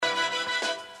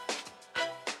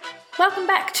Welcome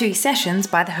back to Sessions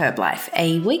by the Herb Life,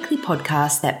 a weekly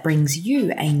podcast that brings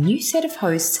you a new set of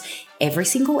hosts every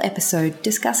single episode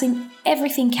discussing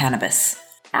everything cannabis.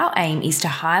 Our aim is to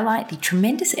highlight the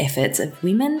tremendous efforts of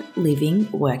women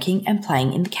living, working and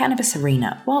playing in the cannabis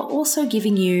arena, while also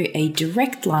giving you a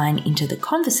direct line into the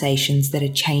conversations that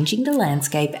are changing the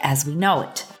landscape as we know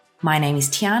it. My name is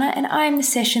Tiana and I am the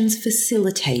Sessions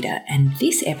Facilitator, and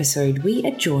this episode we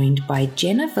are joined by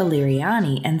Jenna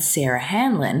Valeriani and Sarah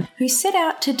Hanlon, who set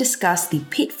out to discuss the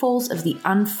pitfalls of the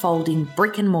unfolding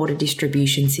brick-and-mortar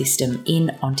distribution system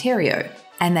in Ontario.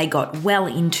 And they got well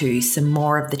into some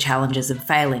more of the challenges and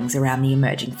failings around the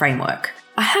emerging framework.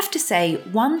 I have to say,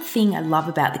 one thing I love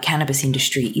about the cannabis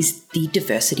industry is the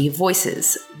diversity of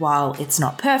voices. While it's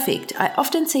not perfect, I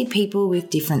often see people with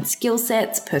different skill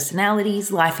sets,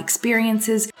 personalities, life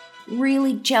experiences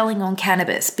really gelling on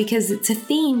cannabis because it's a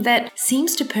theme that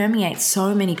seems to permeate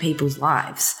so many people's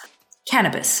lives.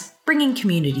 Cannabis, bringing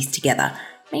communities together.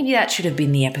 Maybe that should have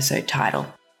been the episode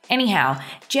title. Anyhow,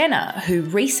 Jenna, who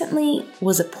recently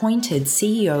was appointed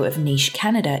CEO of Niche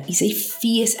Canada, is a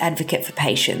fierce advocate for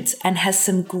patients and has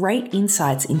some great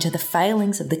insights into the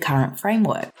failings of the current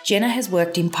framework. Jenna has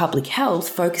worked in public health,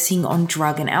 focusing on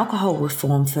drug and alcohol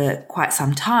reform for quite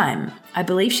some time. I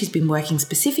believe she's been working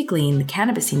specifically in the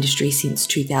cannabis industry since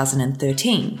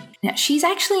 2013. Now, she's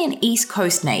actually an East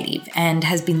Coast native and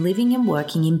has been living and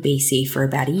working in BC for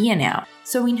about a year now.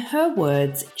 So in her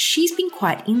words, she's been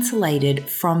quite insulated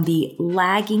from the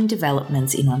lagging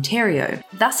developments in Ontario.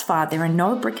 Thus far, there are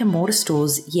no brick and mortar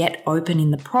stores yet open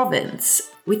in the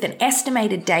province, with an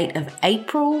estimated date of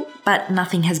April, but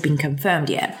nothing has been confirmed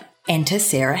yet. Enter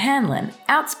Sarah Hanlon,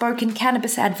 outspoken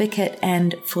cannabis advocate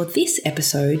and, for this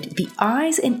episode, the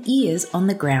eyes and ears on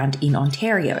the ground in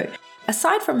Ontario.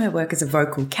 Aside from her work as a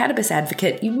vocal cannabis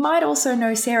advocate, you might also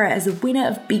know Sarah as a winner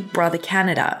of Big Brother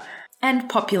Canada and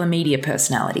popular media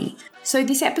personality. So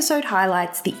this episode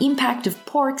highlights the impact of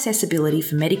poor accessibility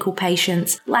for medical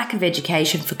patients, lack of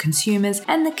education for consumers,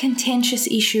 and the contentious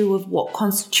issue of what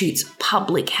constitutes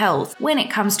public health when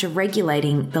it comes to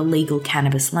regulating the legal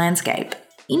cannabis landscape.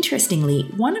 Interestingly,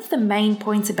 one of the main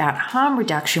points about harm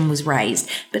reduction was raised,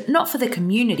 but not for the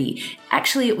community.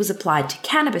 Actually, it was applied to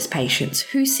cannabis patients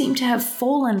who seem to have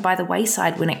fallen by the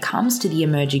wayside when it comes to the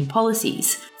emerging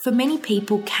policies. For many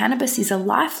people, cannabis is a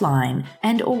lifeline,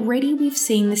 and already we've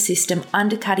seen the system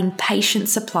undercutting patient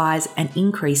supplies and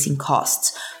increasing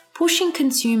costs, pushing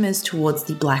consumers towards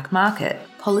the black market.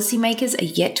 Policymakers are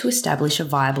yet to establish a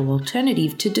viable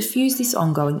alternative to diffuse this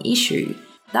ongoing issue.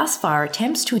 Thus far,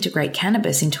 attempts to integrate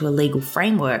cannabis into a legal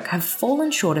framework have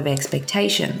fallen short of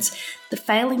expectations. The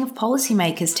failing of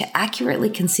policymakers to accurately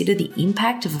consider the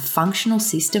impact of a functional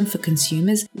system for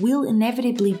consumers will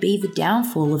inevitably be the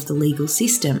downfall of the legal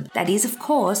system. That is, of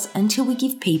course, until we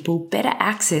give people better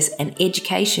access and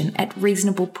education at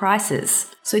reasonable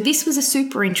prices. So this was a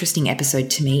super interesting episode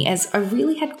to me, as I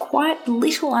really had quite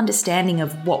little understanding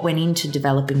of what went into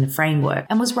developing the framework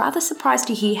and was rather surprised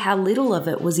to hear how little of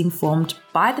it was informed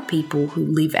by the people who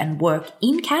live and work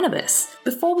in cannabis.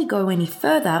 Before we go any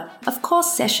further, of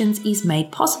course, Sessions is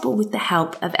made possible with the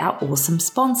help of our awesome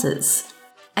sponsors.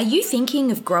 Are you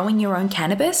thinking of growing your own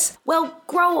cannabis? Well,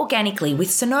 grow organically with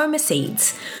Sonoma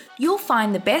Seeds. You'll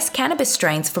find the best cannabis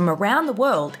strains from around the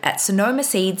world at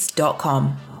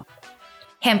sonomaseeds.com.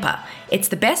 Hemper. It's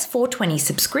the best 420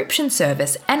 subscription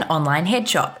service and online head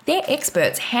shop. Their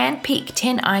experts hand-pick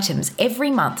 10 items every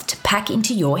month to pack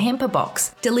into your Hemper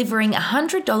box, delivering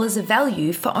 $100 of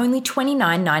value for only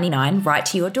 $29.99 right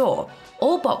to your door.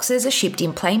 All boxes are shipped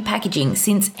in plain packaging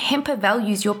since Hemper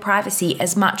values your privacy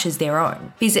as much as their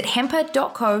own. Visit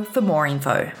hemper.co for more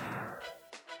info.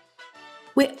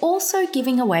 We're also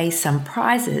giving away some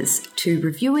prizes. 2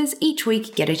 reviewers each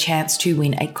week get a chance to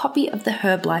win a copy of the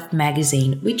Herb Life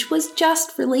magazine, which was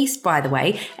just released, by the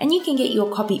way, and you can get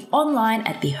your copy online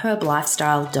at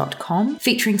theherblifestyle.com,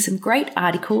 featuring some great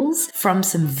articles from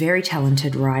some very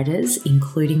talented writers,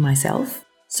 including myself.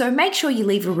 So make sure you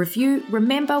leave a review.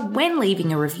 Remember, when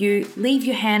leaving a review, leave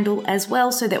your handle as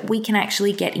well so that we can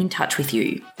actually get in touch with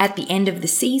you. At the end of the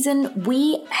season,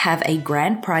 we have a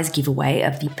grand prize giveaway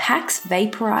of the PAX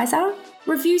Vaporizer.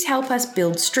 Reviews help us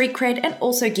build street cred and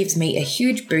also gives me a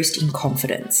huge boost in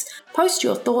confidence. Post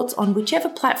your thoughts on whichever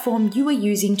platform you are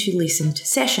using to listen to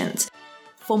Sessions.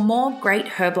 For more great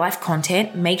Herb Life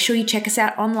content, make sure you check us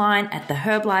out online at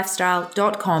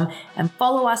theherblifestyle.com and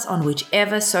follow us on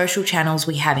whichever social channels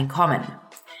we have in common.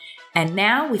 And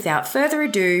now, without further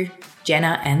ado,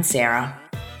 Jenna and Sarah.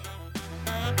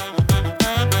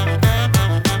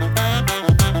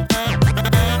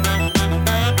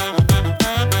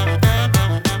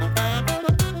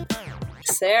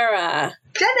 Sarah,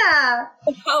 Jenna!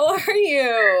 How are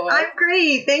you? I'm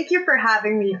great. Thank you for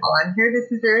having me on here.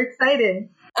 This is very exciting.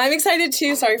 I'm excited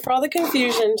too. Sorry for all the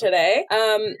confusion today.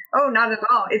 Oh, not at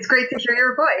all. It's great to hear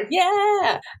your voice.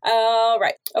 Yeah. All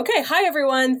right. Okay. Hi,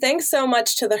 everyone. Thanks so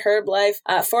much to the Herb Life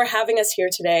for having us here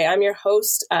today. I'm your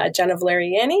host, Jenna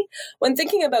Valeriani. When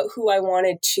thinking about who I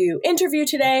wanted to interview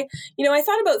today, I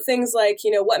thought about things like,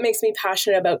 what makes me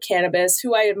passionate about cannabis,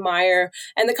 who I admire,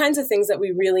 and the kinds of things that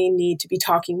we really need to be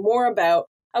talking more about.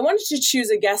 I wanted to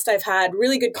choose a guest I've had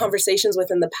really good conversations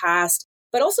with in the past,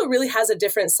 but also really has a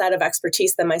different set of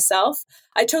expertise than myself.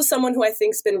 I chose someone who I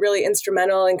think has been really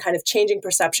instrumental in kind of changing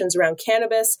perceptions around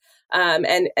cannabis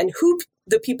and who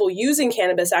the people using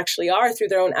cannabis actually are through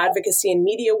their own advocacy and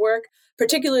media work,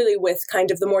 particularly with kind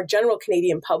of the more general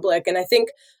Canadian public. And I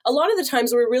think a lot of the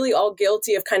times we're really all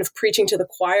guilty of kind of preaching to the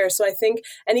choir. So I think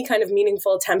any kind of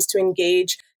meaningful attempts to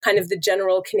engage kind of the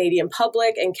general Canadian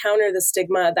public and counter the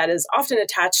stigma that is often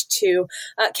attached to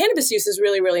cannabis use is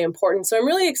really, really important. So I'm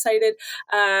really excited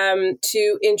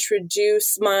to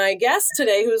introduce my guest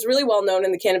today, who is really well known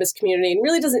in the cannabis community and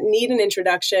really doesn't need an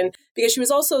introduction because she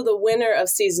was also the winner of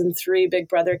Season 3 Big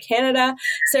Brother Canada.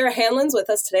 Sarah Hanlon's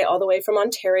with us today all the way from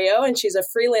Ontario, and she's a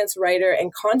freelance writer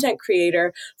and content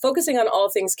creator focusing on all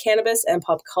things cannabis and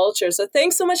pop culture. So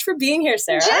thanks so much for being here,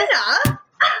 Sarah. Jenna!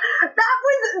 That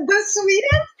was the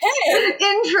sweetest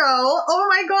intro. Oh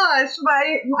my gosh,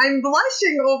 I'm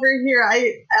blushing over here.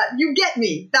 You get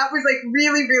me. That was like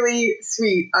really, really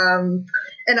sweet. And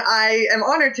I am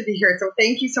honored to be here. So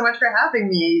thank you so much for having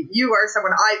me. You are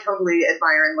someone I totally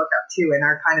admire and look up to, and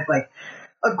are kind of like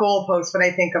a goalpost when I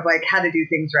think of like how to do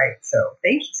things right. So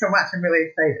thank you so much. I'm really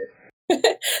excited.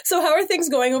 So how are things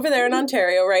going over there in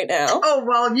Ontario right now? Oh,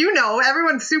 well,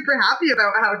 everyone's super happy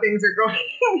about how things are going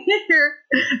here.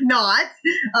 Not.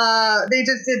 They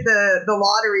just did the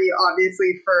lottery,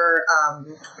 obviously, for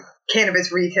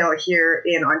cannabis retail here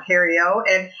in Ontario.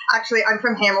 And actually, I'm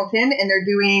from Hamilton, and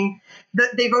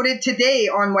they voted today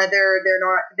on whether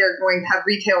they're going to have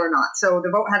retail or not. So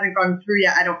the vote hasn't gone through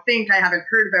yet. I haven't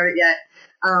heard about it yet.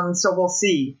 So we'll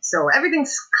see. So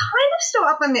everything's kind of still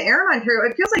up in the air in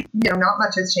Ontario. It feels like, not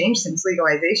much has changed since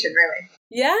legalization, really.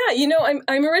 Yeah,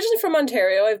 I'm originally from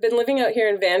Ontario. I've been living out here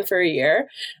in Van for a year.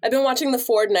 I've been watching the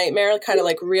Ford Nightmare kind of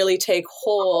like really take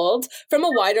hold from a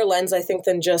wider lens, I think,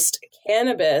 than just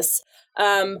cannabis.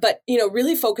 But,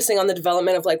 really focusing on the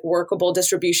development of like workable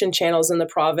distribution channels in the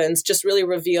province just really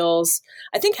reveals,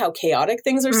 I think, how chaotic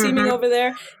things are seeming over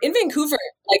there. In Vancouver,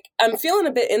 like I'm feeling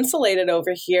a bit insulated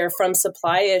over here from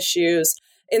supply issues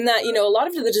in that, a lot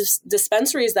of the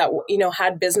dispensaries that,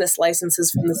 had business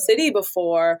licenses from the city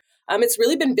before, it's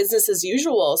really been business as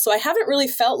usual. So I haven't really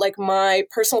felt like my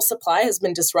personal supply has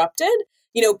been disrupted,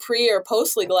 pre or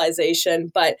post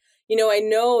legalization. But I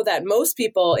know that most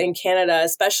people in Canada,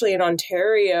 especially in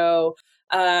Ontario,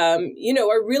 are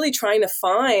really trying to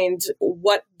find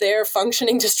what their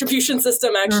functioning distribution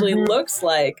system actually looks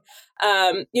like.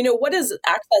 What has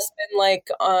access been like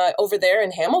over there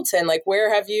in Hamilton? Like,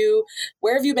 where have you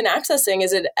been accessing?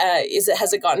 Has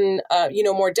it gotten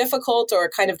more difficult or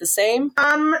kind of the same?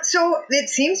 So it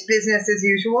seems business as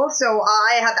usual. So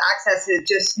I have access to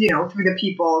just through the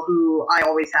people who I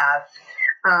always have.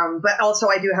 But also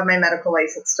I do have my medical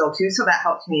license still too, so that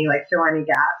helps me like fill any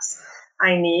gaps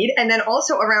I need. And then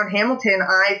also around Hamilton,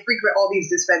 I frequent all these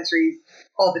dispensaries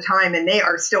all the time, and they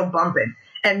are still bumping.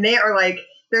 And they are like,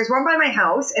 there's one by my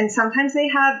house, and sometimes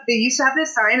they used to have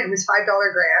this sign, it was $5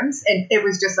 grams, and it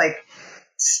was just like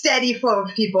steady flow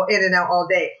of people in and out all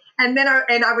day. And then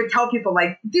I would tell people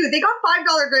like, dude, they got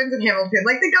 $5 grams in Hamilton.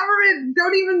 Like the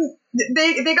government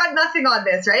they got nothing on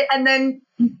this, right? And then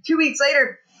 2 weeks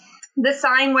later, the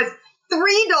sign was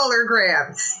 $3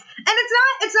 grams. And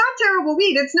it's not terrible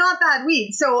weed. It's not bad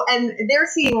weed. So, and they're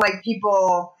seeing like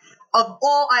people of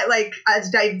all, as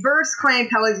diverse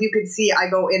clientele as you could see. I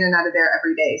go in and out of there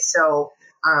every day. So,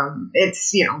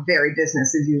 it's, very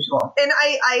business as usual. And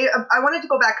I wanted to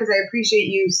go back because I appreciate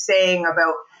you saying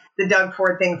about the Doug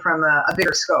Ford thing from a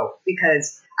bigger scope,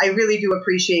 because I really do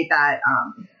appreciate that.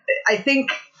 I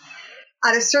think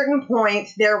at a certain point,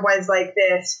 there was like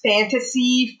this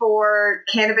fantasy for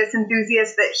cannabis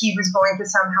enthusiasts that he was going to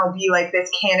somehow be like this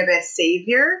cannabis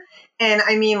savior. And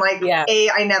I mean, like, A,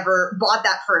 I never bought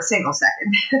that for a single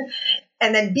second.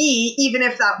 And then B, even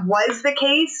if that was the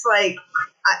case, like,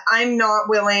 I'm not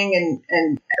willing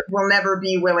and will never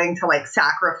be willing to like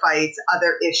sacrifice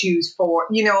other issues for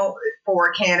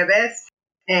cannabis.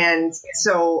 And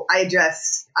so I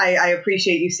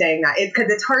appreciate you saying that, because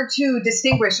it's hard to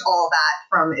distinguish all that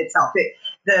from itself.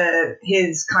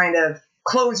 His kind of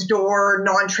closed door,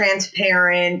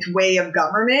 non-transparent way of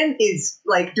government is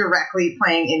like directly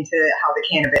playing into how the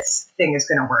cannabis thing is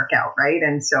going to work out, right?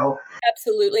 And so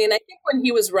absolutely. And I think when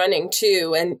he was running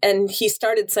too, and he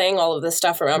started saying all of this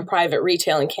stuff around private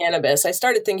retail and cannabis, I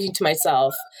started thinking to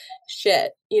myself,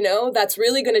 shit, that's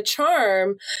really going to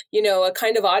charm, a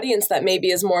kind of audience that maybe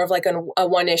is more of like a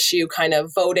one issue kind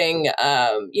of voting,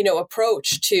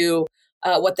 approach to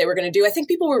what they were going to do. I think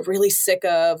people were really sick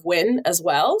of Wynn as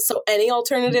well. So any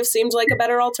alternative seemed like a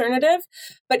better alternative.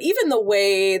 But even the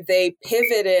way they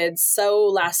pivoted so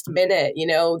last minute,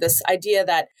 this idea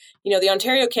that, the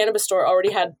Ontario Cannabis Store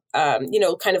already had,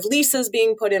 kind of leases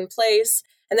being put in place.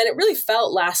 And then it really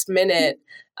felt last minute,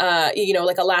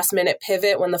 like a last minute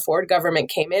pivot when the Ford government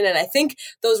came in. And I think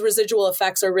those residual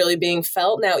effects are really being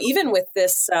felt now, even with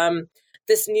this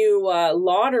new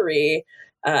lottery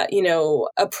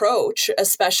approach,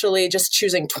 especially just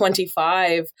choosing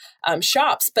 25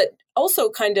 shops, but also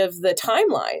kind of the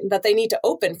timeline that they need to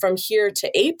open from here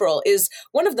to April is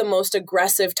one of the most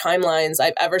aggressive timelines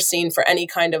I've ever seen for any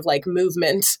kind of like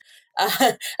movement,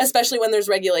 especially when there's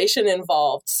regulation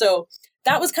involved. So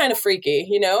that was kind of freaky,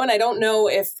 and I don't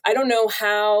know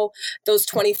how those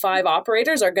 25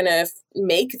 operators are going to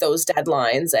make those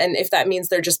deadlines. And if that means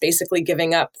they're just basically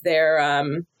giving up their,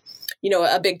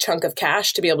 a big chunk of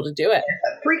cash to be able to do it.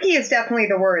 Freaky is definitely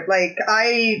the word. Like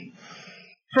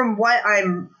from what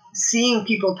I'm seeing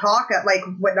people talk at, like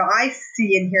when I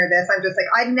see and hear this, I'm just like,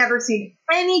 I've never seen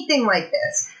anything like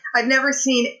this. I've never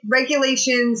seen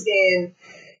regulations in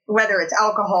whether it's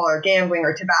alcohol or gambling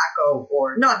or tobacco,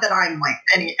 or not that I'm like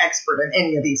any expert in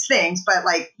any of these things, but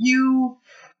like you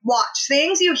watch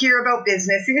things, you hear about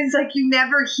businesses, like you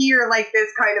never hear like this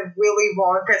kind of Willy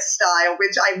Wonka style,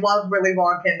 which I love Willy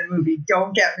Wonka in the movie,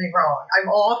 don't get me wrong. I'm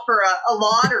all for a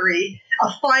lottery,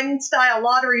 a fun style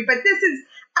lottery, but this is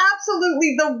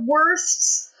absolutely the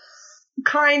worst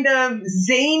kind of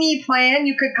zany plan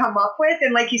you could come up with.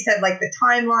 And like you said, like the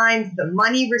timelines, the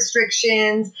money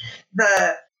restrictions,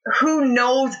 the who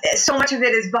knows, so much of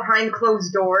it is behind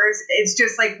closed doors. It's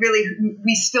just like really,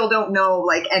 we still don't know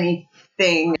like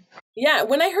anything. Yeah,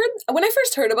 when I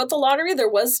first heard about the lottery, there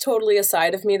was totally a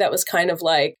side of me that was kind of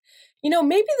like,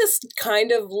 maybe this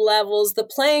kind of levels the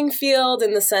playing field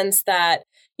in the sense that,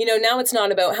 now it's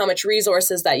not about how much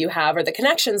resources that you have or the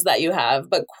connections that you have,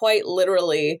 but quite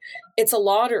literally it's a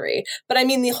lottery. But I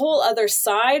mean, the whole other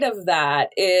side of that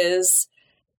is,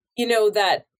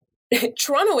 that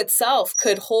Toronto itself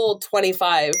could hold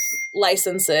 25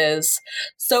 licenses.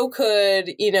 So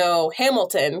could,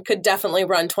 Hamilton could definitely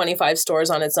run 25 stores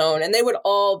on its own, and they would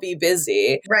all be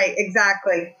busy. Right,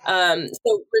 exactly.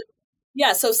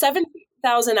 So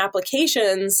 7,000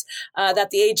 applications that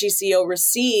the AGCO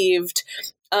received,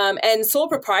 and sole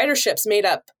proprietorships made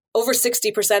up over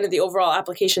 60% of the overall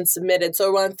applications submitted. So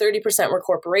around 30% were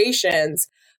corporations.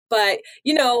 But,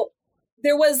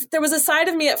 there was a side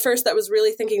of me at first that was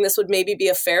really thinking this would maybe be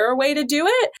a fairer way to do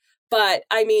it. But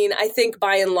I mean, I think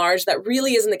by and large, that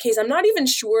really isn't the case. I'm not even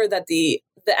sure that the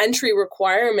entry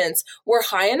requirements were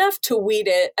high enough to weed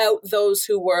out those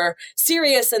who were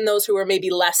serious and those who were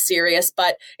maybe less serious.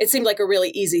 But it seemed like a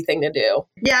really easy thing to do.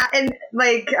 Yeah. And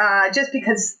like, just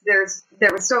because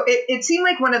it seemed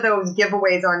like one of those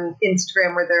giveaways on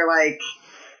Instagram where they're like,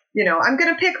 I'm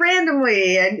going to pick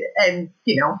randomly, and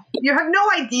you have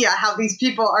no idea how these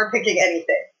people are picking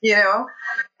anything,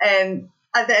 and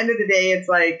at the end of the day, it's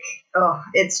like,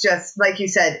 it's just like you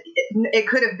said, it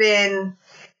could have been,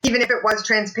 even if it was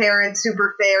transparent,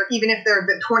 super fair, even if they're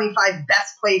the 25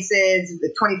 best places,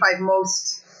 the 25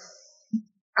 most,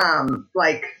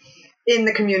 like in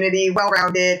the community,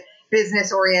 well-rounded,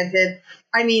 business oriented.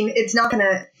 I mean, it's not going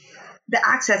to, the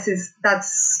access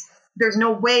there's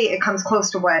no way it comes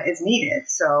close to what is needed.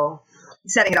 So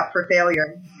setting it up for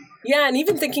failure. Yeah. And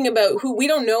even thinking about we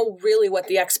don't know really what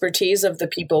the expertise of the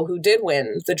people who did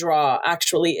win the draw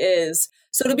actually is.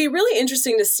 So it'll be really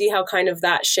interesting to see how kind of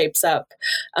that shapes up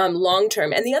long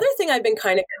term. And the other thing I've been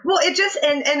kind of... Well, it just,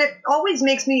 and it always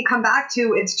makes me come back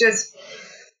to, it's just,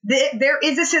 there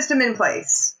is a system in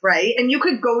place, right? And you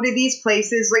could go to these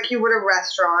places like you would a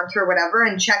restaurant or whatever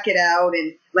and check it out,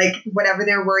 and like whatever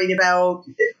they're worried about,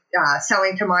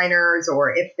 selling to minors,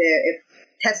 or if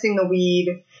testing the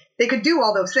weed, they could do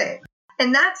all those things.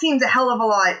 And that seems a hell of a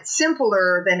lot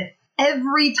simpler than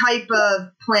every type of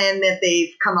plan that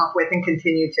they've come up with and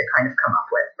continue to kind of come up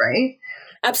with, right?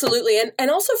 Absolutely. And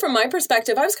also from my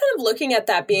perspective, I was kind of looking at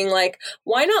that being like,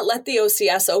 why not let the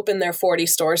OCS open their 40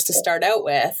 stores to start out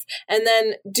with, and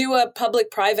then do a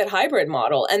public-private hybrid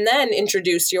model, and then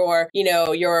introduce your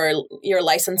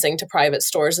licensing to private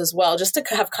stores as well, just to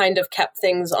have kind of kept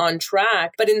things on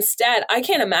track. But instead, I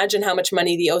can't imagine how much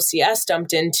money the OCS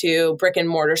dumped into brick and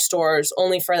mortar stores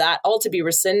only for that all to be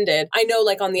rescinded. I know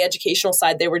like on the educational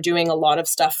side, they were doing a lot of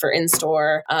stuff for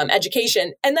in-store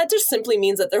education. And that just simply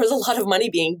means that there was a lot of money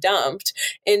being dumped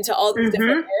into all these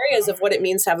different areas of what it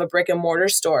means to have a brick and mortar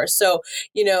store. So,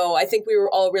 I think we were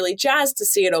all really jazzed to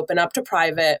see it open up to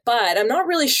private, but I'm not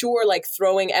really sure like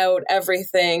throwing out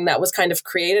everything that was kind of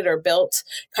created or built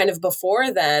kind of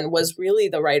before then was really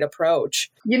the right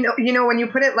approach. When you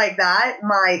put it like that,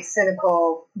 my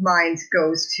cynical mind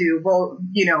goes to, well,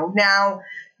 now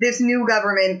this new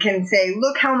government can say,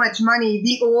 look how much money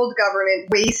the old government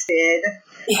wasted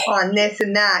on this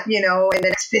and that, in the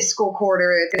next fiscal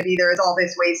quarter, it's going to be, there is all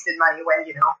this wasted money when,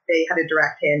 they had a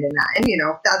direct hand in that. And,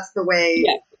 that's the way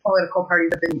political parties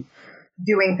have been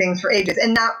doing things for ages.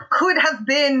 And that could have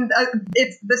been,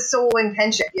 it's the sole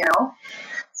intention,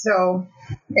 So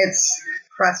it's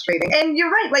frustrating. And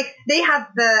you're right, like they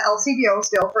have the LCBO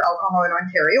still for alcohol in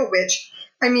Ontario, which,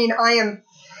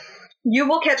 you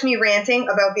will catch me ranting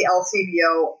about the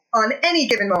LCBO on any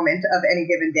given moment of any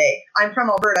given day. I'm from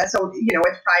Alberta, so,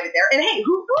 it's private there. And hey,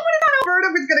 who would have thought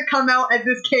Alberta was going to come out as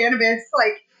this cannabis,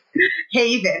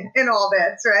 haven in all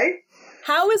this, right?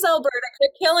 How is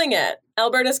Alberta killing it?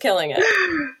 Alberta's killing it.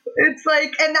 It's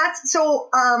and that's, so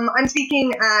I'm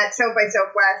speaking at South by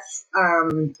Southwest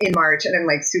in March, and I'm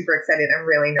super excited. I'm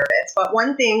really nervous. But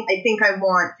one thing I think I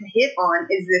want to hit on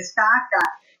is this fact that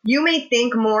you may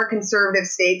think more conservative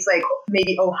states, like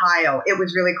maybe Ohio, it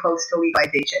was really close to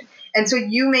legalization. And so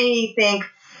you may think,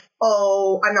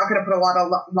 oh, I'm not going to put a lot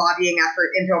of lobbying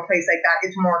effort into a place like that.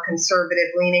 It's more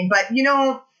conservative leaning. But,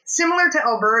 similar to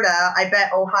Alberta, I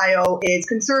bet Ohio is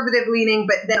conservative leaning,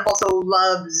 but then also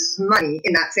loves money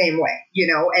in that same way,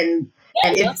 and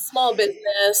it's small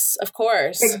business, of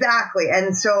course. Exactly.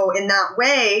 And so in that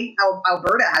way,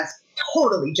 Alberta has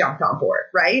totally jumped on board,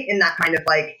 right? In that kind of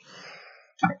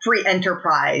free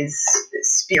enterprise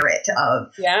spirit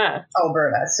of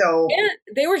Alberta. So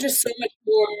they were just so much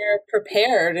more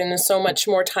prepared in a so much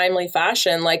more timely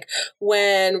fashion. Like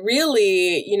when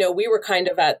really, we were kind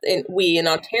of we in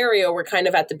Ontario were kind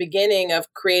of at the beginning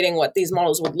of creating what these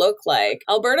models would look like.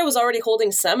 Alberta was already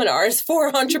holding seminars for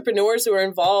entrepreneurs who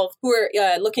were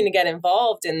looking to get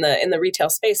involved in the retail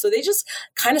space. So they just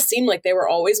kind of seemed like they were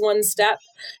always one step,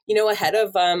 ahead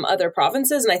of other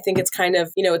provinces. And I think it's kind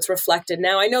of, it's reflected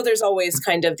now. I know there's always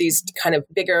kind of these kind of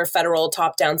bigger federal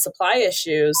top-down supply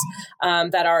issues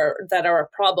that are a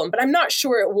problem, but I'm not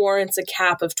sure it warrants a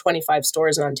cap of 25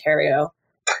 stores in Ontario.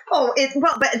 Oh,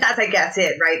 but that's, I guess,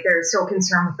 it, right? They're so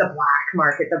concerned with the black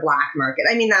market. That's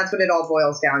what it all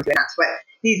boils down to. And that's what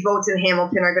these votes in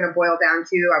Hamilton are going to boil down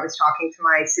to. I was talking to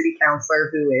my city councillor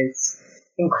who is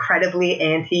incredibly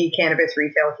anti-cannabis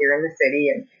retail here in the city,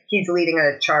 and he's leading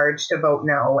a charge to vote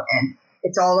no. And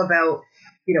it's all about,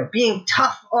 being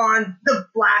tough on the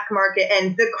black market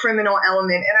and the criminal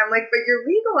element. And I'm like, but you're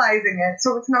legalizing it,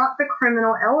 so it's not the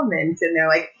criminal element. And they're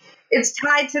like, it's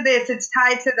tied to this, it's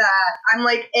tied to that. I'm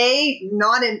like, A,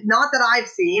 not that I've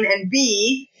seen, and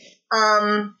B,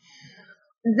 then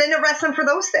arrest them for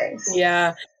those things.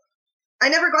 Yeah. I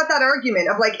never got that argument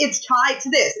of it's tied to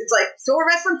this. It's so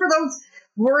arrest them for those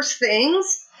worse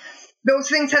things. Those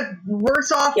things have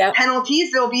worse off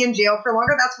penalties. They'll be in jail for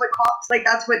longer. That's what cops,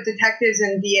 that's what detectives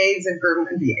and DAs and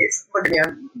DAs, look at me,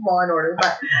 I'm Law and Order,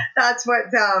 but that's what,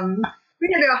 that's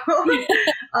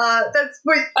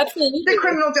what Absolutely. The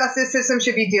criminal justice system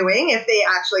should be doing. If they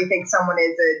actually think someone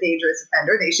is a dangerous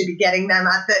offender, they should be getting them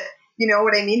at the,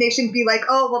 what I mean? They shouldn't be like,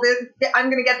 oh, well, I'm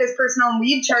going to get this person on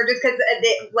weed charges because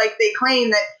they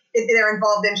claim that they're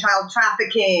involved in child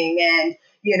trafficking and,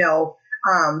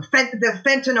 the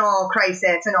fentanyl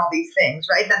crisis and all these things,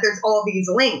 right? That there's all these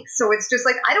links. So it's just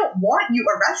I don't want you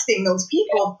arresting those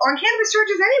people on cannabis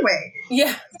charges anyway.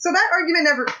 Yeah. So that argument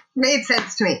never made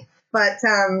sense to me. But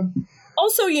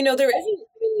also,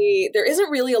 there isn't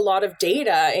really a lot of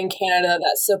data in Canada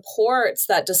that supports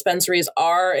that dispensaries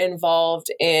are involved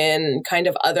in kind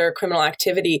of other criminal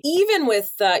activity. Even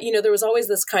with, there was always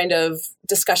this kind of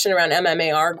discussion around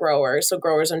MMAR growers, so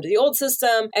growers under the old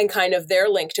system, and kind of their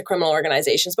link to criminal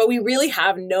organizations. But we really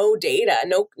have no data,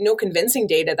 no convincing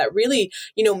data that really,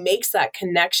 makes that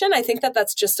connection. I think that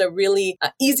that's just a really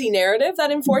easy narrative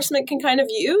that enforcement can kind of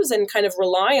use and kind of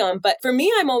rely on. But for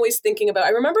me, I'm always thinking about, I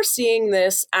remember seeing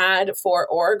this ad for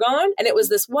Oregon, and it was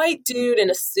this white dude in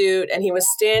a suit, and he was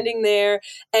standing there,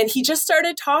 and he just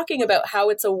started talking about how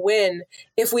it's a win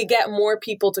if we get more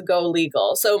people to go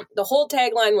legal. So the whole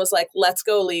tagline was like, let's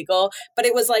go legal, but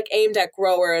it was like aimed at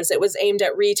growers, it was aimed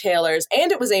at retailers,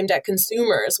 and it was aimed at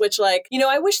consumers, which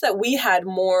I wish that we had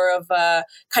more of a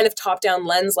kind of top-down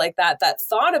lens like that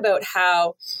thought about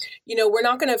how, we're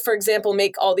not going to, for example,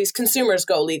 make all these consumers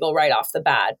go legal right off the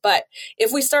bat. But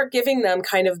if we start giving them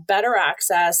kind of better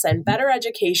access and better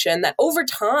education, that over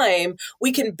time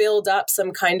we can build up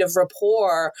some kind of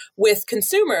rapport with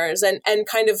consumers and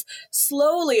kind of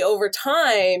slowly over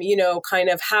time, kind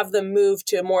of have them move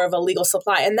to more of a legal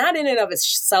supply. And that in and of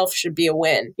itself should be a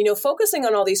win. Focusing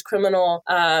on all these criminal,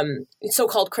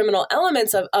 so-called criminal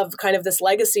elements of kind of this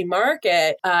legacy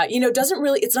market,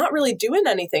 it's not really doing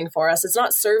anything for us. It's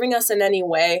not serving us in any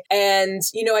way. And,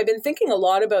 I've been thinking a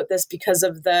lot about this because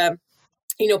of the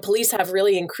police have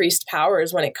really increased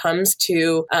powers when it comes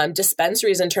to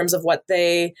dispensaries in terms of what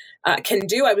they can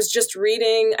do. I was just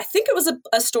reading, I think it was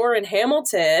a store in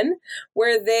Hamilton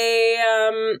where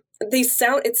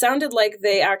it sounded like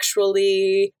they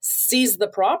actually seized the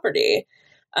property.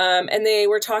 And they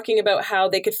were talking about how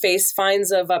they could face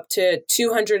fines of up to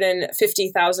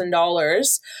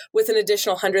 $250,000 with an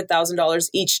additional $100,000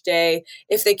 each day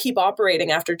if they keep operating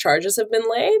after charges have been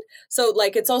laid. So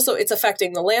it's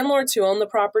affecting the landlords who own the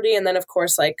property. And then of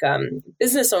course,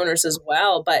 business owners as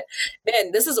well. But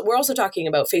man, we're also talking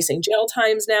about facing jail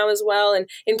times now as well. And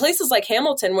in places like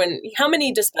Hamilton, how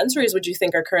many dispensaries would you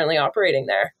think are currently operating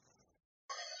there?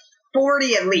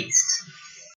 40 at least.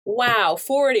 Wow,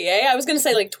 40, eh? I was going to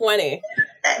say 20.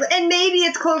 And maybe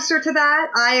it's closer to that.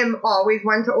 I am always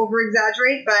one to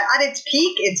over-exaggerate, but at its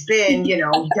peak, it's been,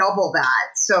 double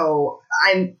that. So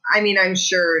I'm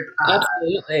sure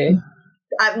absolutely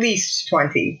at least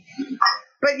 20.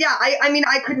 But yeah,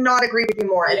 I could not agree with you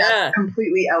more. And that's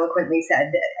completely eloquently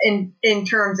said in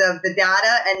terms of the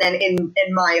data. And then in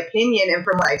my opinion, and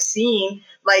from what I've seen,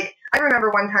 I remember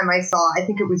one time I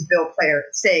think it was Bill Player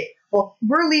say, well,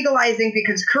 we're legalizing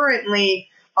because currently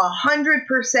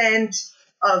 100%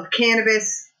 of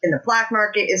cannabis in the black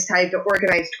market is tied to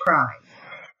organized crime.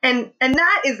 And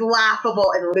that is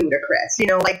laughable and ludicrous.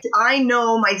 I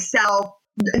know myself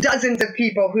dozens of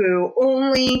people who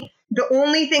the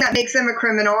only thing that makes them a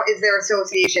criminal is their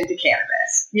association to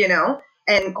cannabis,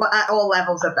 and at all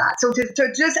levels of that. So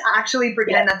to just actually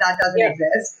pretend that doesn't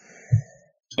exist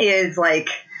is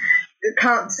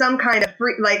some kind of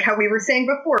how we were saying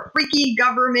before, freaky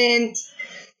government.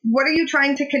 What are you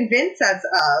trying to convince us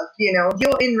of?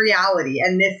 Deal in reality.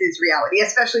 And this is reality,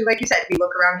 especially like you said, we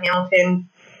look around Hamilton,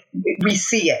 we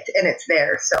see it and it's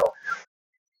there. So,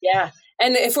 yeah.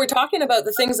 And if we're talking about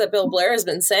the things that Bill Blair has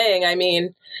been saying,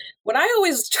 what I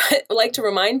always like to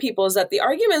remind people is that the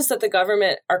arguments that the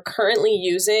government are currently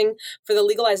using for the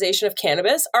legalization of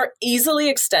cannabis are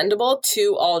easily extendable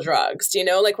to all drugs.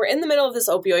 We're in the middle of this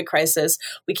opioid crisis.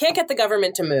 We can't get the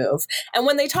government to move. And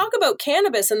when they talk about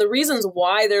cannabis and the reasons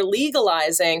why they're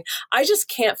legalizing, I just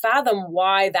can't fathom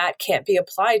why that can't be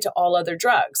applied to all other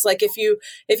drugs. If you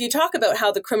talk about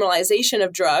how the criminalization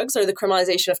of drugs or the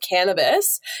criminalization of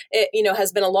cannabis, it,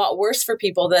 has been a lot worse for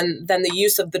people than the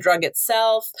use of the drug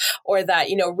itself, or that,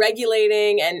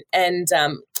 regulating and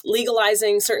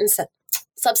legalizing certain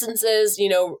substances,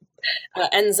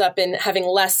 ends up in having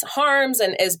less harms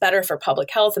and is better for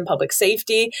public health and public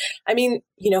safety.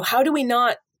 How do we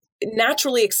not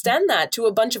naturally extend that to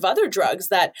a bunch of other drugs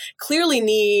that clearly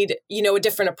need, a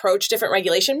different approach, different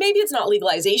regulation? Maybe it's not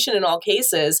legalization in all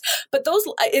cases, but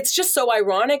it's just so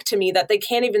ironic to me that they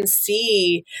can't even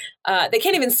see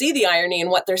the irony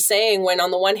in what they're saying when on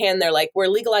the one hand, they're like, we're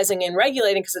legalizing and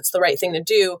regulating because it's the right thing to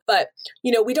do. But,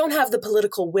 we don't have the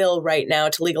political will right now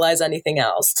to legalize anything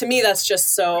else. To me, that's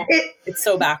just it's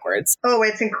so backwards. Oh,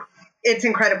 it's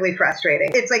incredibly frustrating.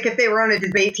 It's like if they were on a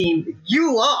debate team,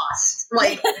 you lost.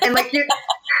 And like you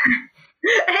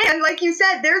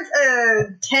said, there's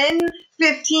 10,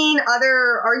 15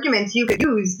 other arguments you could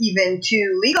use even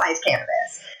to legalize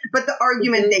cannabis. But the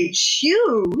arguments they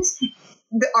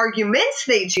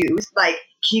choose, like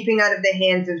keeping out of the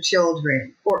hands of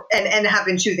children, and have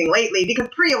been choosing lately, because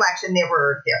pre-election they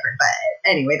were different. But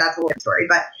anyway, that's a long story.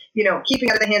 But,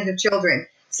 keeping out of the hands of children,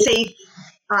 safe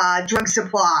drug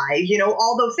supply,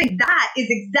 all those things. That is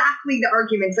exactly the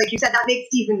arguments. Like you said, that makes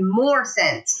even more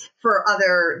sense for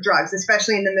other drugs,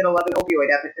 especially in the middle of an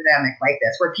opioid epidemic like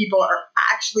this, where people are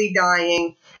actually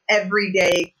dying every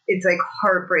day. It's like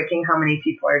heartbreaking how many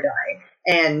people are dying.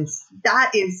 And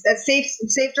that is a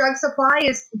safe drug supply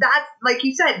is that, like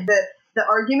you said, the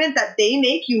argument that they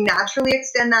make, you naturally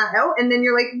extend that out, and then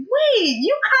you're like, wait,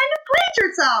 you kind of played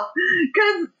yourself,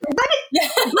 because let me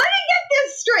get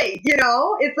this straight,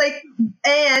 It's like,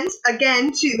 and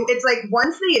again, too, it's like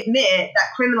once they admit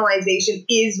that criminalization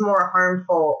is more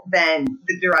harmful than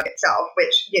the drug itself,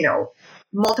 which,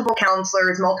 multiple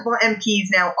counselors, multiple MPs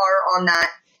now are on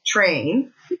that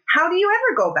train, how do you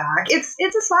ever go back? It's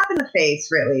a slap in the face,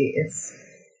 really. It's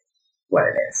what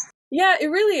it is. Yeah, it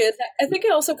really is. I think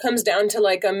it also comes down to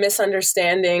like a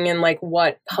misunderstanding and like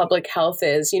what public health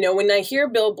is. When I hear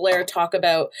Bill Blair talk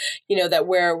about, that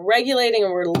we're regulating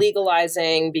and we're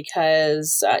legalizing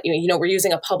because, we're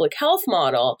using a public health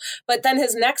model, but then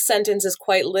his next sentence is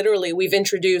quite literally, we've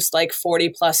introduced like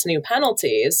 40 plus new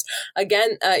penalties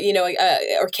again,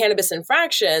 or cannabis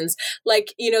infractions.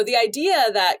 Like, the idea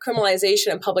that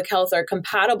criminalization and public health are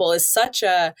compatible is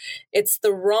it's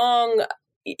the wrong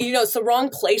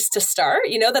place to start,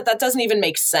 that doesn't even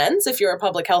make sense if you're a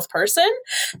public health person.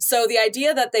 So the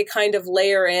idea that they kind of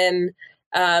layer in,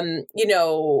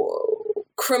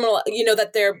 criminal,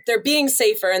 that they're being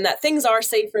safer and that things are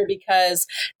safer because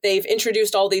they've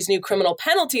introduced all these new criminal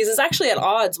penalties is actually at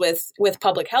odds with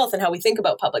public health and how we think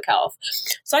about public health.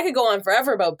 So I could go on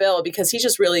forever about Bill because he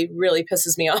just really, really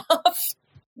pisses me off.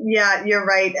 Yeah, you're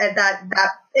right. And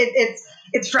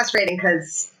it's frustrating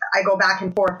because I go back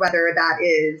and forth whether that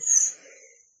is,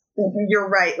 you're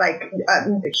right, like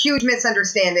huge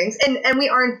misunderstandings. And we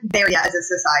aren't there yet as a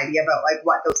society about like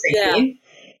what those things mean.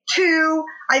 Two,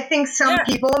 I think some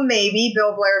people, maybe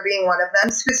Bill Blair being one of them,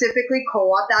 specifically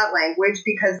co-opt that language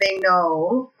because they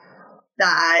know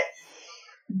that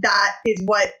is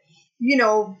what,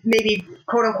 maybe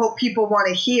quote unquote people want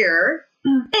to hear.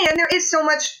 And there is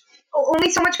only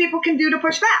so much people can do to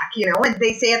push back, and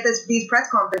they say at these press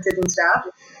conferences and stuff,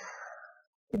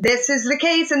 this is the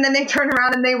case, and then they turn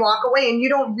around and they walk away, and you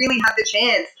don't really have the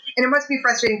chance. And it must be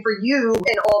frustrating for you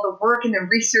and all the work and the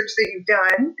research that you've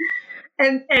done.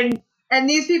 And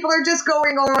these people are just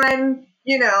going on,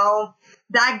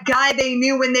 that guy they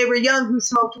knew when they were young who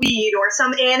smoked weed, or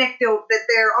some anecdote that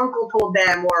their uncle told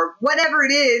them, or whatever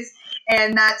it is.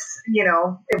 And that's,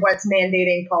 what's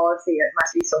mandating policy. It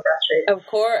must be so frustrating. Of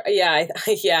course. Yeah.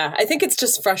 I think it's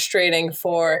just frustrating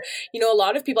for, a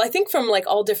lot of people, I think from like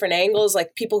all different angles,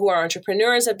 like people who are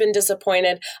entrepreneurs have been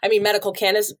disappointed. I mean, medical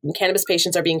cannabis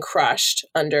patients are being crushed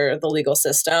under the legal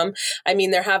system. I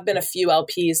mean, there have been a few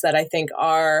LPs that I think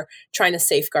are trying to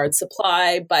safeguard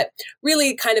supply, but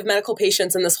really kind of medical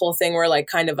patients in this whole thing were like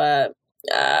kind of an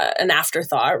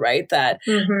afterthought, right? That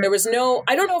there was I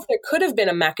don't know if there could have been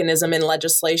a mechanism in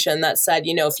legislation that said,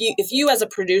 if you as a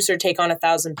producer take on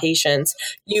 1,000 patients,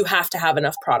 you have to have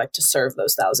enough product to serve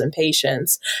those 1,000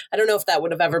 patients. I don't know if that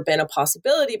would have ever been a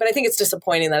possibility, but I think it's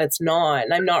disappointing that it's not.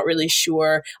 And I'm not really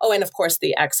sure. Oh, and of course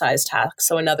the excise tax.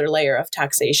 So another layer of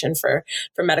taxation for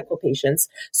medical patients.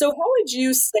 So how would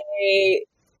you say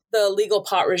the legal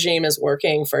pot regime is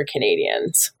working for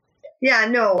Canadians? Yeah,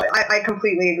 no, I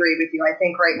completely agree with you. I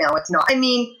think right now it's not. I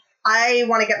mean, I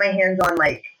want to get my hands on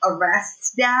like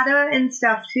arrests data and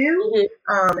stuff too,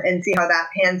 and see how that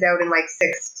pans out in like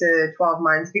 6 to 12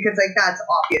 months, because like that's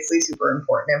obviously super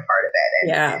important and part of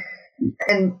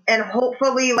it. And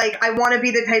hopefully, like, I want to be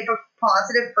the type of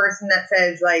positive person that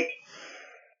says like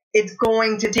it's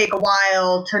going to take a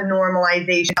while to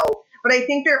normalization out. But I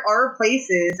think there are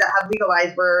places that have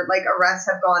legalized where like arrests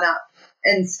have gone up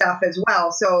and stuff as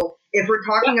well. So if we're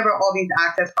talking about all these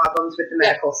access problems with the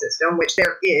medical system, which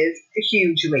there is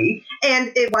hugely,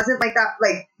 and it wasn't like that,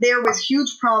 like there was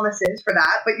huge promises for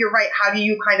that, but you're right. How do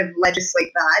you kind of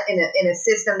legislate that in a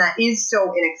system that is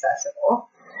so inaccessible?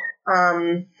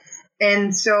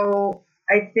 And so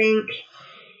I think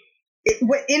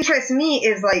what interests me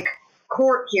is like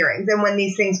court hearings and when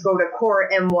these things go to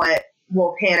court and what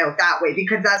will pan out that way,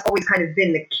 because that's always kind of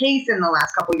been the case in the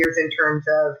last couple of years in terms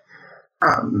of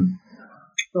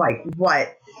like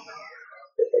where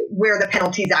the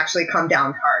penalties actually come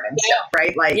down hard and stuff,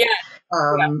 right? Like,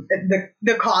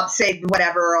 the cops say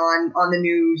whatever on the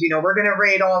news, we're going to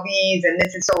raid all these and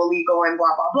this is so illegal and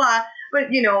blah, blah, blah. But,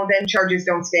 then charges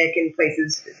don't stick and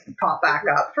places pop back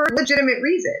up for legitimate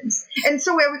reasons. And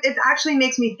so it actually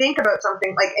makes me think about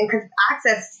something like, and because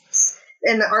access,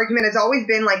 and the argument has always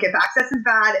been like, if access is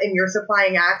bad and you're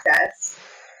supplying access,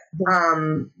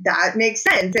 that makes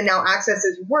sense. And now access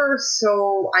is worse.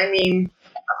 So, I mean,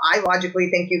 I logically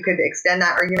think you could extend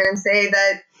that argument and say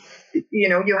that,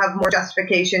 you have more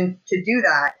justification to do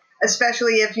that,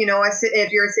 especially if,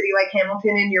 if you're a city like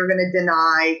Hamilton and you're going to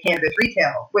deny cannabis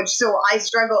retail, which, so I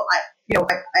struggle.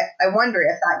 I wonder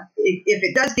if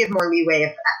it does give more leeway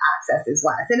if access is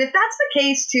less. And if that's the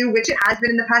case too, which it has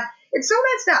been in the past, it's so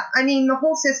messed up. I mean, the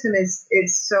whole system is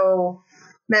so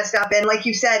messed up. And like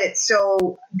you said, it's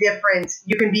so different.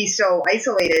 You can be so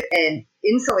isolated and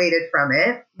insulated from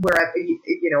it, where,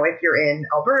 if you're in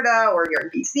Alberta or you're in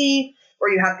BC, or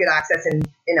you have good access in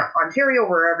Ontario,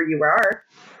 wherever you are.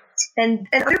 And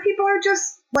other people are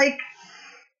just like,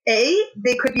 A,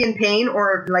 they could be in pain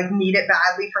or like need it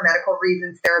badly for medical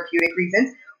reasons, therapeutic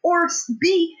reasons, or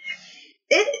B,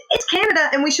 it's Canada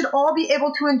and we should all be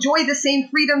able to enjoy the same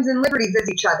freedoms and liberties as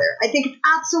each other. I think it's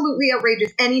absolutely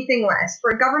outrageous. Anything less. For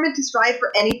a government to strive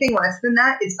for anything less than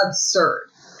that is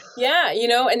absurd. Yeah,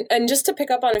 and just to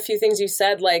pick up on a few things you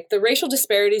said, like the racial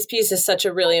disparities piece is such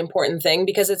a really important thing,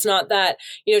 because it's not that,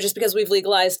 just because we've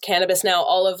legalized cannabis now,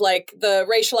 all of like the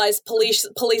racialized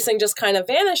policing just kind of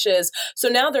vanishes. So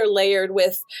now they're layered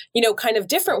with, kind of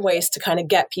different ways to kind of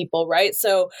get people, right?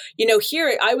 So,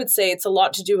 here I would say it's a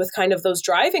lot to do with kind of those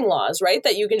driving laws, right?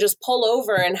 That you can just pull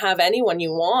over and have anyone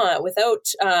you want without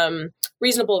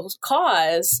reasonable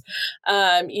cause,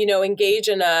 engage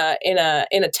in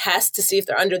a test to see if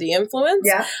they're under the influence.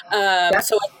 Yeah.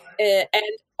 So, and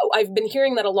I've been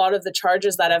hearing that a lot of the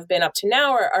charges that have been up to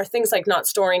now are things like not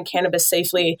storing cannabis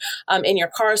safely in your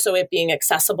car, so it being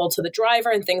accessible to the driver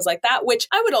and things like that, which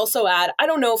I would also add, I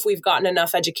don't know if we've gotten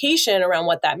enough education around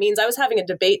what that means. I was having a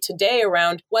debate today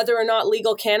around whether or not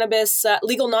legal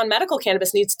non-medical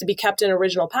cannabis needs to be kept in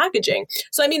original packaging.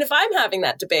 So, I mean, if I'm having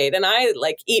that debate and I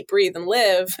like eat, breathe, and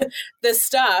live this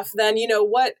stuff, then,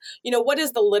 what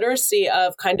is the literacy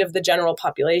of kind of the general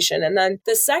population? And then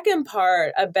the second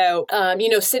part about,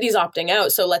 cities opting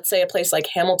out. So let's say a place like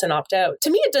Hamilton opt out. To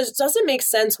me, it doesn't make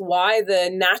sense why the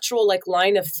natural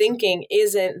line of thinking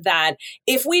isn't that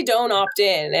if we don't opt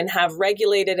in and have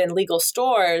regulated and legal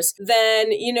stores,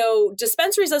 then,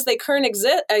 dispensaries as they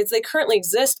currently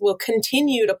exist will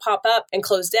continue to pop up and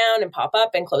close down and pop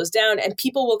up and close down. And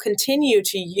people will continue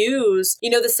to use,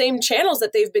 the same channels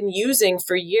that they've been using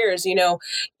for years,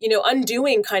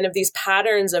 undoing kind of these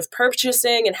patterns of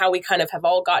purchasing and how we kind of have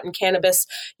all gotten cannabis,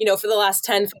 for the last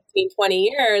 10, 15, 20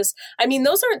 years. I mean,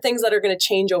 those aren't things that are going to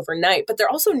change overnight, but there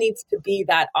also needs to be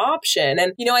that option.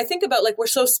 And, I think about we're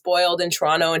so spoiled in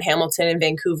Toronto and Hamilton and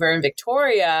Vancouver and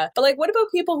Victoria, but what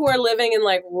about people who are living in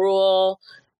rural,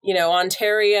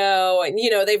 Ontario, and,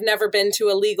 they've never been to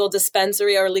a legal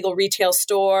dispensary or a legal retail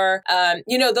store.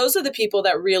 Those are the people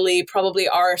that really probably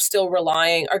are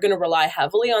going to rely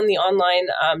heavily on the online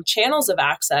channels of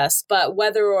access. But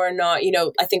whether or not,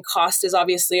 I think cost is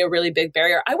obviously a really big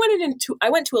barrier. I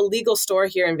went to a legal store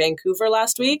here in Vancouver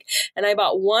last week and I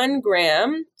bought 1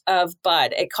 gram of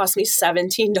bud. It cost me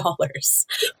 $17.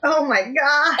 Oh my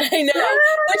God. I know.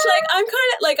 Which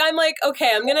I'm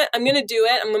okay, I'm gonna do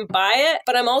it. I'm gonna buy it.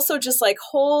 But I'm also just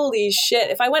holy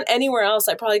shit. If I went anywhere else,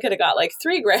 I probably could have got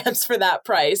 3 grams for that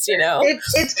price,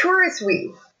 It's tourist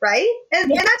weed, right?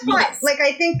 And that's fine. Yes.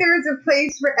 I think there's a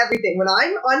place for everything. When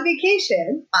I'm on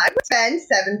vacation, I would spend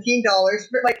 $17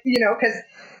 for because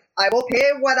I will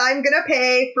pay what I'm going to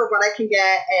pay for what I can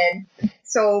get. And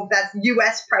so that's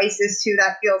US prices too,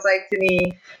 that feels like to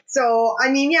me. So, I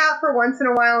mean, yeah, for once in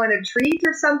a while in a treat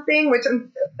or something, which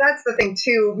that's the thing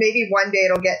too. Maybe one day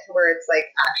it'll get to where it's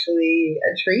actually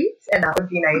a treat, and that would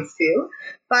be nice too.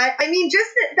 But I mean, just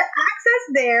the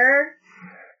access there,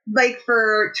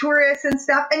 for tourists and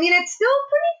stuff, I mean, it's still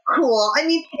pretty cool. I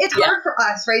mean, it's hard for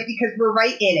us, right? Because we're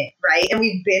right in it, right? And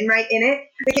we've been right in it.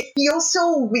 It feels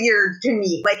so weird to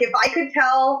me. If I could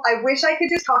tell, I wish I could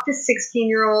just talk to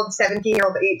 16-year-old,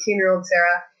 17-year-old, 18-year-old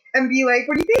Sarah and be like,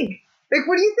 what do you think?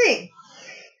 What do you think?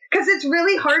 Because it's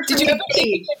really hard for me to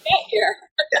gauge.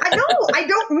 I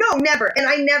don't know, never. And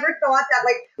I never thought that,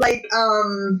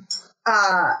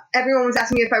 everyone was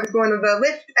asking me if I was going to the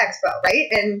Lift Expo, right?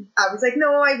 And I was like,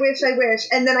 no, I wish.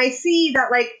 And then I see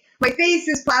that my face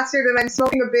is plastered and I'm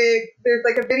smoking there's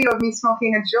a video of me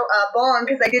smoking a bong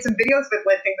because I did some videos with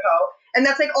Lift & Co. And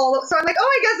that's so I'm oh,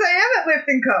 I guess I am at Lift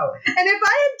 & Co. And if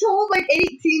I had told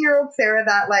 18-year-old Sarah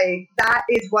that that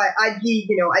is what I'd be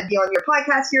on your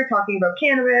podcast here talking about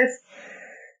cannabis.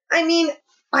 I mean,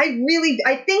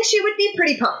 I think she would be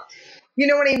pretty pumped. You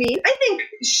know what I mean? I think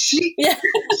she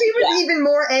was even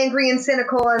more angry and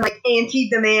cynical and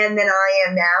anti-demand than I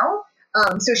am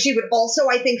now. So she would also,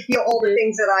 I think, feel all the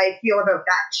things that I feel about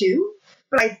that too.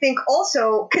 But I think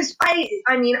also, because I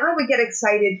would get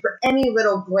excited for any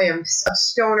little glimpse of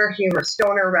stoner humor,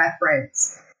 stoner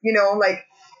reference.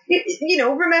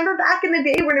 remember back in the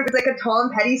day when it was like a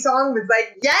Tom Petty song was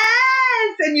like,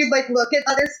 yes! And you'd like look at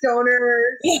other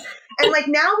stoners. And like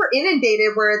now we're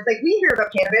inundated where it's like we hear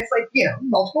about cannabis like,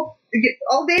 multiple,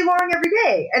 all day long, every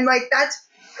day. And like that's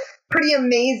pretty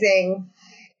amazing.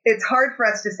 It's hard for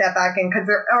us to step back in because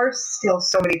there are still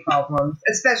so many problems,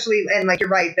 especially, and like you're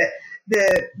right, that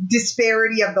the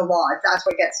disparity of the laws, that's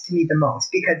what gets to me the most,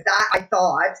 because that I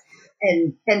thought,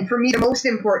 and for me the most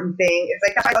important thing is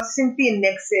like I saw Cynthia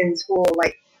Nixon's whole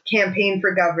like campaign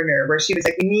for governor where she was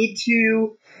like, we need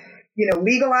to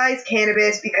legalize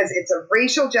cannabis because it's a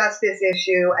racial justice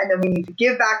issue, and then we need to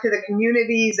give back to the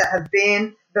communities that have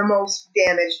been the most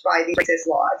damaged by these racist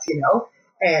laws,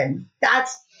 and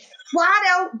that's flat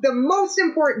out the most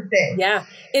important thing. Yeah.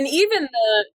 And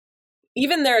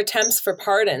even their attempts for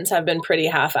pardons have been pretty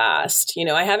half-assed.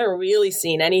 I haven't really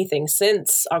seen anything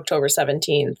since October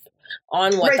 17th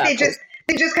on what they just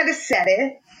kind of said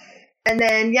it. And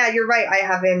then, yeah, you're right. I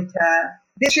haven't,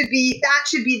 that should be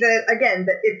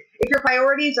if your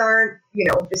priorities aren't,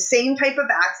 the same type of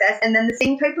access and then the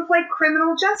same type of like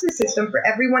criminal justice system for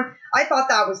everyone. I thought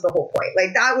that was the whole point.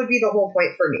 Like that would be the whole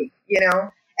point for me,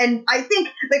 And I think,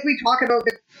 like we talk about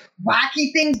the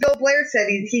wacky things Bill Blair said,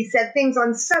 he said things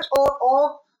on such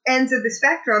all ends of the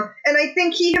spectrum. And I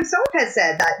think he himself has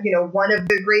said that, one of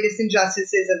the greatest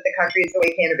injustices of the country is the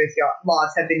way cannabis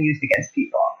laws have been used against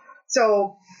people.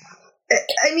 So,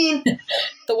 I mean,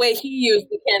 the way he used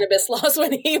the cannabis laws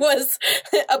when he was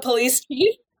a police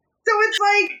chief. So it's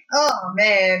like, oh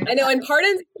man. I know, and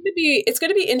pardons, it's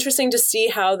going to be interesting to see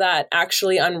how that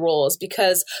actually unrolls,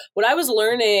 because what I was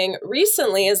learning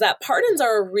recently is that pardons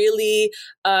are a really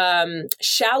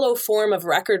shallow form of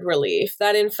record relief.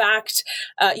 That in fact,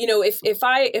 if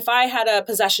I had a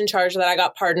possession charge that I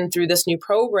got pardoned through this new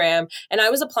program, and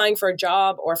I was applying for a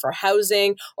job or for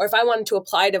housing, or if I wanted to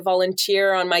apply to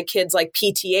volunteer on my kids' like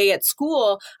PTA at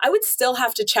school, I would still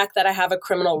have to check that I have a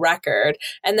criminal record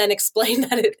and then explain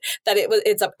that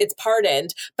it's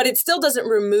pardoned, but it still doesn't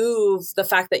remove the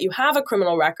fact that you have a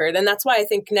criminal record. And that's why I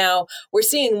think now we're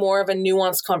seeing more of a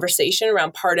nuanced conversation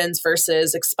around pardons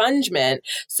versus expungement.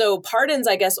 So pardons,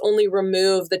 I guess, only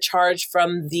remove the charge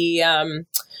from the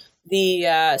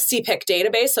CPIC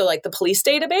database, so like the police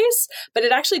database, but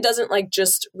it actually doesn't like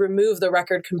just remove the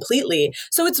record completely.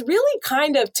 So it's really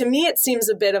kind of, to me, it seems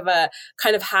a bit of a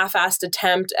kind of half-assed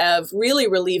attempt of really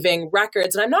relieving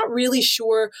records. And I'm not really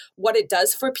sure what it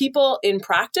does for people in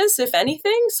practice, if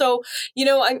anything. So,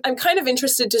 I'm kind of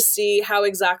interested to see how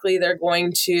exactly they're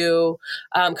going to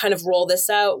kind of roll this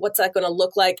out. What's that going to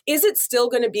look like? Is it still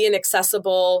going to be an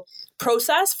accessible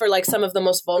process for like some of the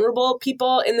most vulnerable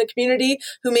people in the community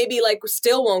who maybe like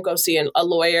still won't go see a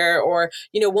lawyer or,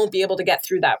 won't be able to get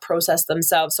through that process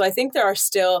themselves. So I think there are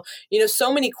still,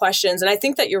 so many questions. And I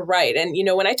think that you're right. And,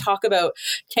 when I talk about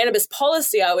cannabis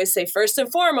policy, I always say, first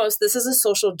and foremost, this is a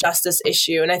social justice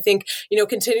issue. And I think,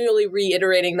 continually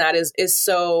reiterating that is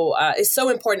so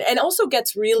important, and also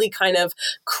gets really kind of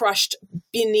crushed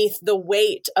beneath the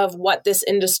weight of what this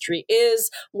industry is,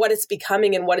 what it's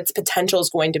becoming, and what its potential is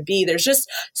going to be. There's just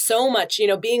so much,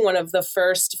 being one of the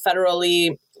first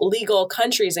federally legal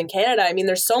countries in Canada. I mean,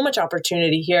 there's so much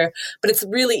opportunity here, but it's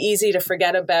really easy to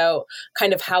forget about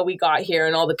kind of how we got here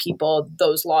and all the people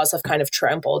those laws have kind of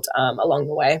trampled along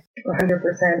the way. 100%.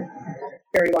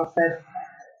 Very well said.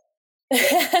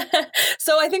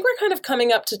 So I think we're kind of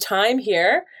coming up to time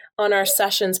here on our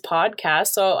Sessions podcast.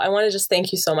 So I want to just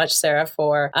thank you so much, Sarah,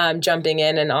 for jumping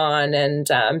in and on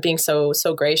and being so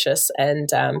gracious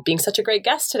and being such a great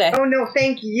guest today. Oh, no,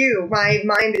 thank you. My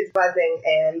mind is buzzing.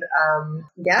 And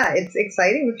it's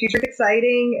exciting. The future's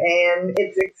exciting. And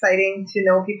it's exciting to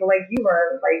know people like you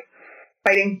are like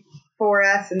fighting for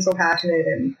us and so passionate.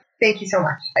 And thank you so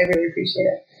much. I really appreciate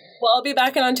it. Well, I'll be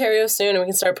back in Ontario soon and we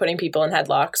can start putting people in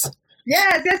headlocks.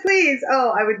 Yes, please.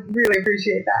 Oh, I would really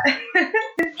appreciate that.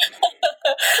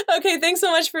 Okay, thanks so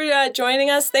much for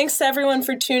joining us. Thanks to everyone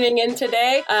for tuning in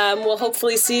today. We'll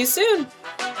hopefully see you soon.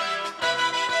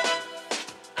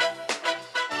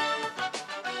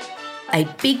 A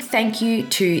big thank you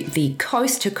to the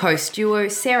Coast to Coast duo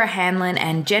Sarah Hanlon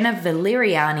and Jenna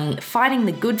Valeriani, fighting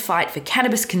the good fight for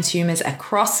cannabis consumers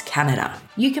across Canada.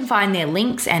 You can find their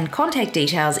links and contact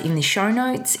details in the show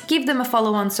notes. Give them a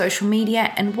follow on social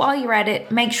media, and while you're at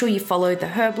it, make sure you follow The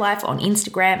Herb Life on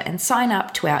Instagram and sign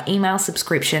up to our email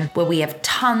subscription, where we have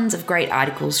tons of great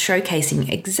articles showcasing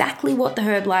exactly what the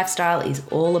herb lifestyle is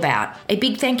all about. A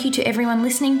big thank you to everyone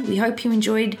listening. We hope you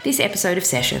enjoyed this episode of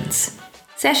Sessions.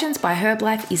 Sessions by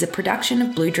Herblife is a production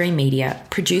of Blue Dream Media,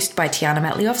 produced by Tiana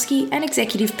Matliowski and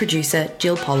executive producer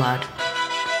Jill Pollard.